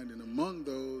mind, and among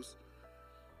those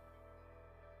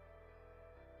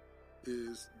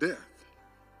is death.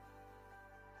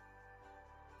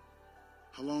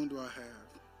 How long do I have?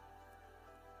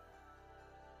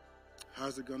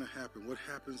 How's it going to happen? What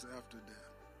happens after death?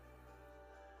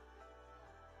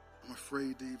 I'm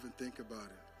afraid to even think about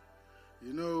it.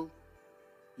 You know,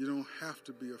 you don't have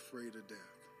to be afraid of death.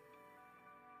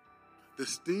 The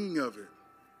sting of it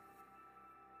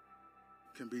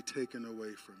can be taken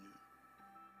away from you.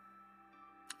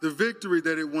 The victory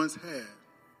that it once had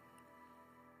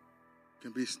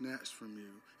can be snatched from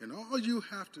you. And all you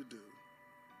have to do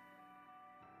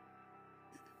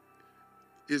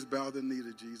is bow the knee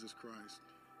to Jesus Christ.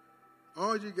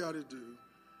 All you got to do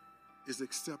is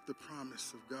accept the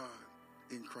promise of God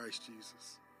in Christ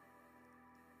Jesus.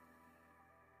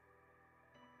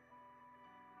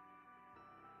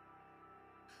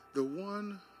 The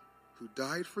one who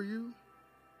died for you,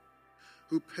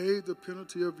 who paid the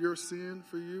penalty of your sin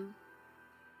for you,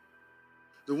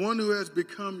 the one who has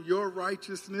become your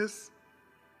righteousness,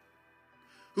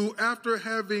 who after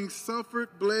having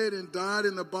suffered, bled, and died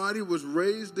in the body was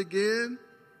raised again,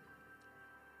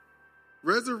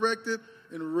 resurrected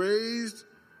and raised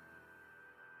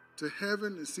to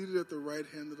heaven and seated at the right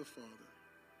hand of the Father.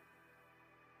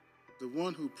 The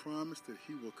one who promised that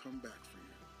he will come back for you.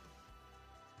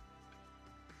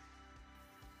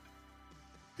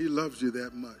 He loves you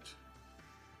that much.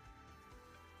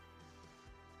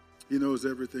 He knows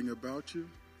everything about you.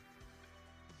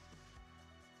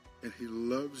 And he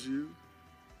loves you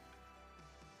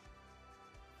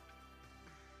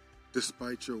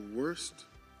despite your worst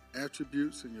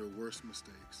attributes and your worst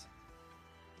mistakes.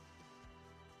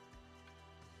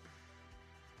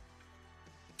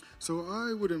 So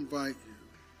I would invite you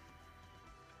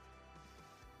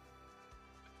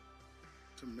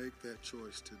to make that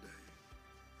choice today.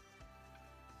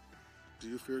 Do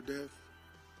you fear death?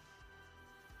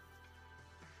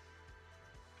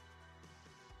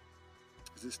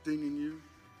 Is it stinging you?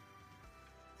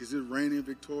 Is it reigning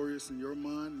victorious in your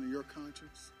mind and in your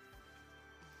conscience?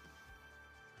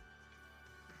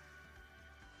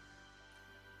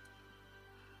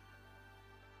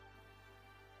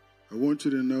 I want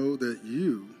you to know that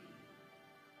you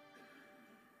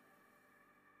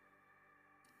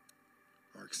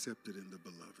are accepted in the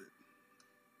beloved.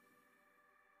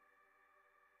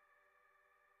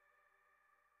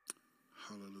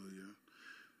 Hallelujah.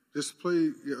 Just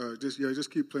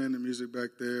keep playing the music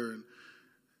back there.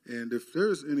 And if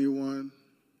there's anyone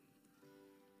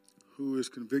who is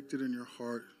convicted in your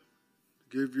heart,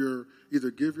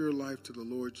 either give your life to the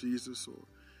Lord Jesus, or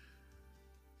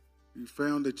you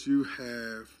found that you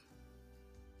have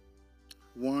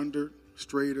wandered,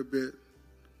 strayed a bit.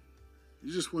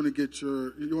 You just want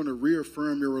to you want to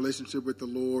reaffirm your relationship with the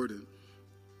Lord and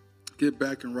get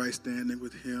back in right standing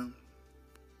with him.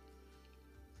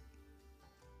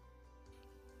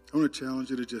 I want to challenge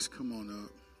you to just come on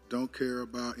up. Don't care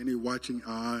about any watching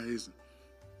eyes,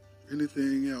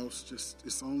 anything else. Just,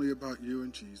 it's only about you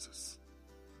and Jesus.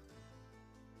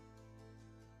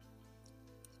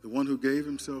 The one who gave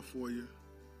himself for you.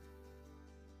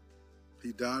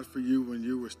 He died for you when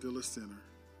you were still a sinner.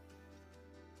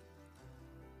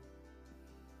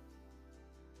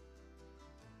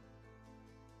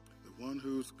 The one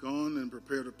who's gone and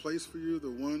prepared a place for you. The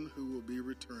one who will be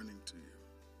returning to you.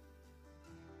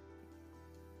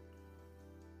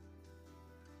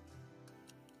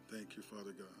 Thank you,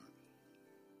 Father God.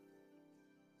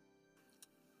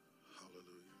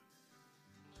 Hallelujah.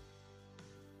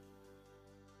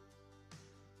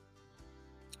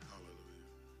 Hallelujah.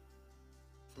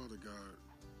 Father God,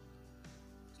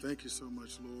 thank you so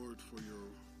much, Lord, for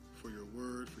your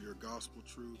word, for your gospel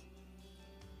truth.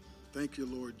 Thank you,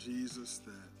 Lord Jesus,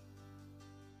 that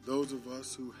those of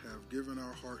us who have given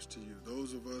our hearts to you,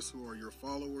 those of us who are your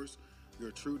followers,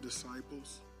 your true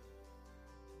disciples,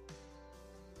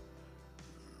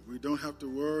 we don't have to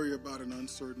worry about an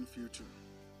uncertain future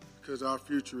because our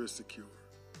future is secure.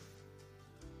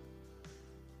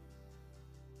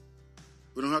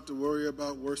 We don't have to worry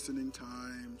about worsening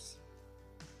times.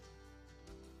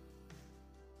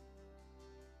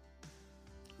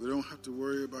 We don't have to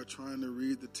worry about trying to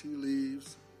read the tea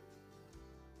leaves,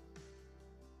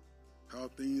 how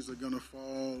things are going to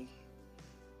fall in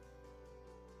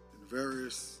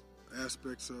various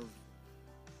aspects of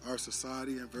our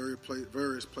society and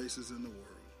various places in the world.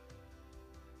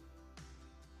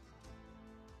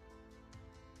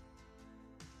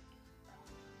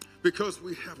 Because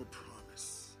we have a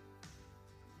promise.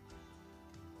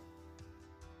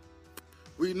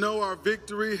 We know our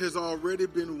victory has already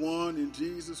been won in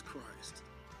Jesus Christ.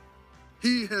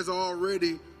 He has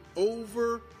already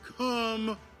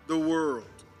overcome the world.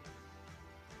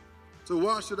 So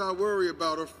why should I worry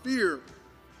about or fear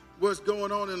what's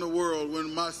going on in the world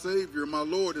when my Savior, my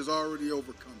Lord, has already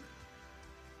overcome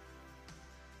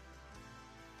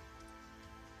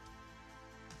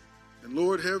it? And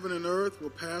Lord, heaven and earth will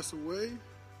pass away,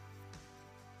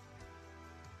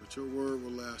 but your word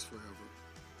will last forever.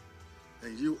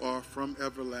 And you are from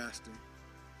everlasting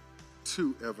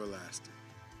to everlasting.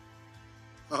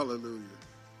 Hallelujah.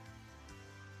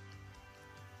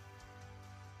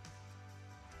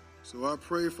 So I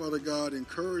pray, Father God,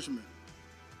 encouragement.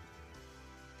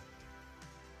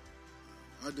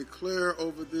 I declare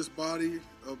over this body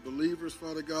of believers,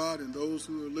 Father God, and those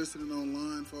who are listening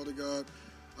online, Father God,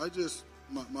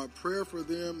 my prayer for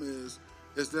them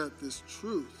is that this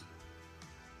truth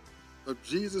of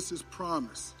Jesus'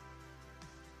 promise,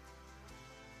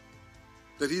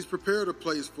 that he's prepared a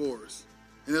place for us,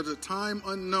 and at a time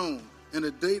unknown and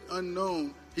a date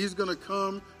unknown, he's going to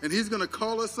come and he's going to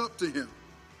call us up to him.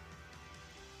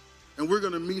 And we're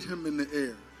going to meet him in the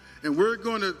air. And we're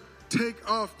going to take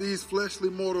off these fleshly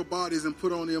mortal bodies and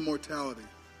put on immortality.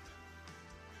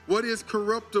 What is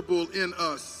corruptible in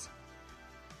us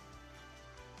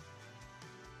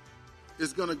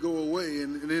is going to go away,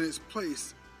 and in its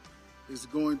place is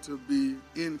going to be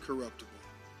incorruptible.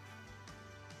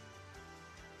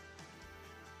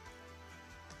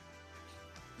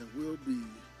 And we'll be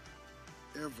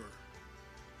ever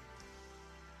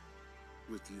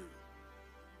with you.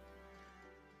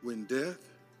 When death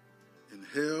and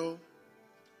hell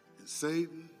and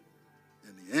Satan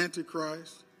and the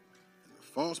Antichrist and the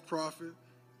false prophet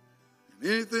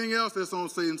and anything else that's on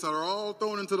Satan's side are all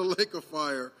thrown into the lake of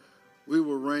fire, we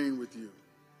will reign with you.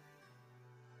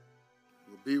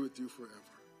 We'll be with you forever.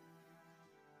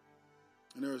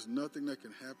 And there is nothing that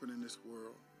can happen in this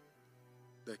world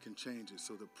that can change it.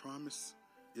 So the promise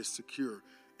is secure.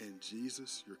 And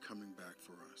Jesus, you're coming back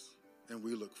for us. And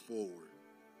we look forward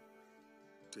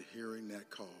to hearing that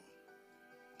call,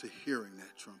 to hearing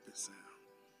that trumpet sound.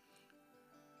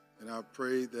 And I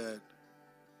pray that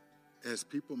as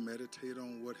people meditate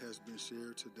on what has been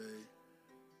shared today,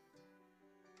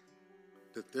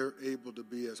 that they're able to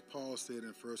be, as Paul said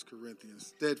in 1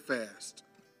 Corinthians, steadfast,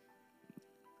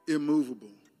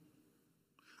 immovable,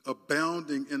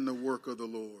 abounding in the work of the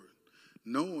Lord,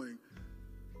 knowing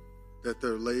that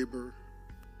their labor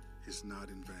is not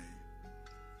in vain.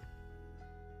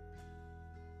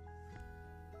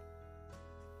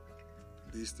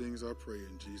 These things I pray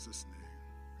in Jesus'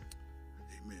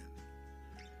 name. Amen.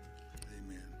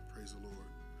 Amen. Praise the Lord.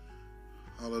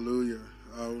 Hallelujah.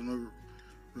 I want to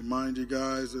remind you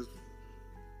guys that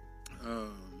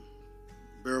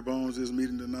Bare Bones is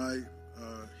meeting tonight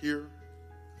here,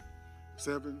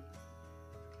 7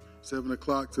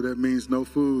 o'clock, so that means no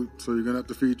food, so you're going to have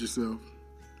to feed yourself.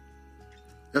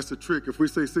 That's the trick. If we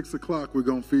say 6 o'clock, we're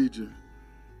going to feed you.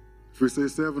 If we say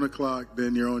 7 o'clock,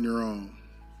 then you're on your own.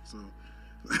 So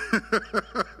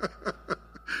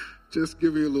just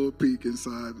give me a little peek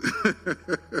inside.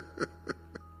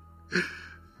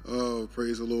 Oh,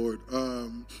 praise the Lord.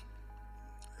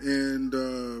 And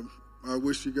I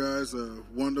wish you guys a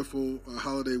wonderful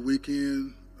holiday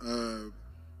weekend.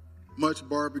 Much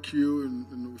barbecue,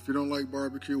 and if you don't like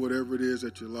barbecue, whatever it is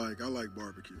that you like, I like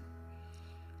barbecue.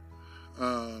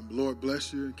 Lord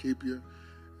bless you and keep you.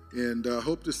 And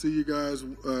hope to see you guys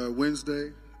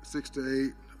Wednesday, 6 to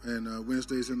 8. And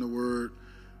Wednesdays in the Word.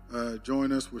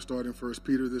 Join us. We're starting 1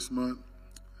 Peter this month.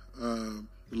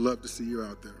 We'd love to see you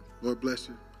out there. Lord bless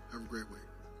you. Have a great week.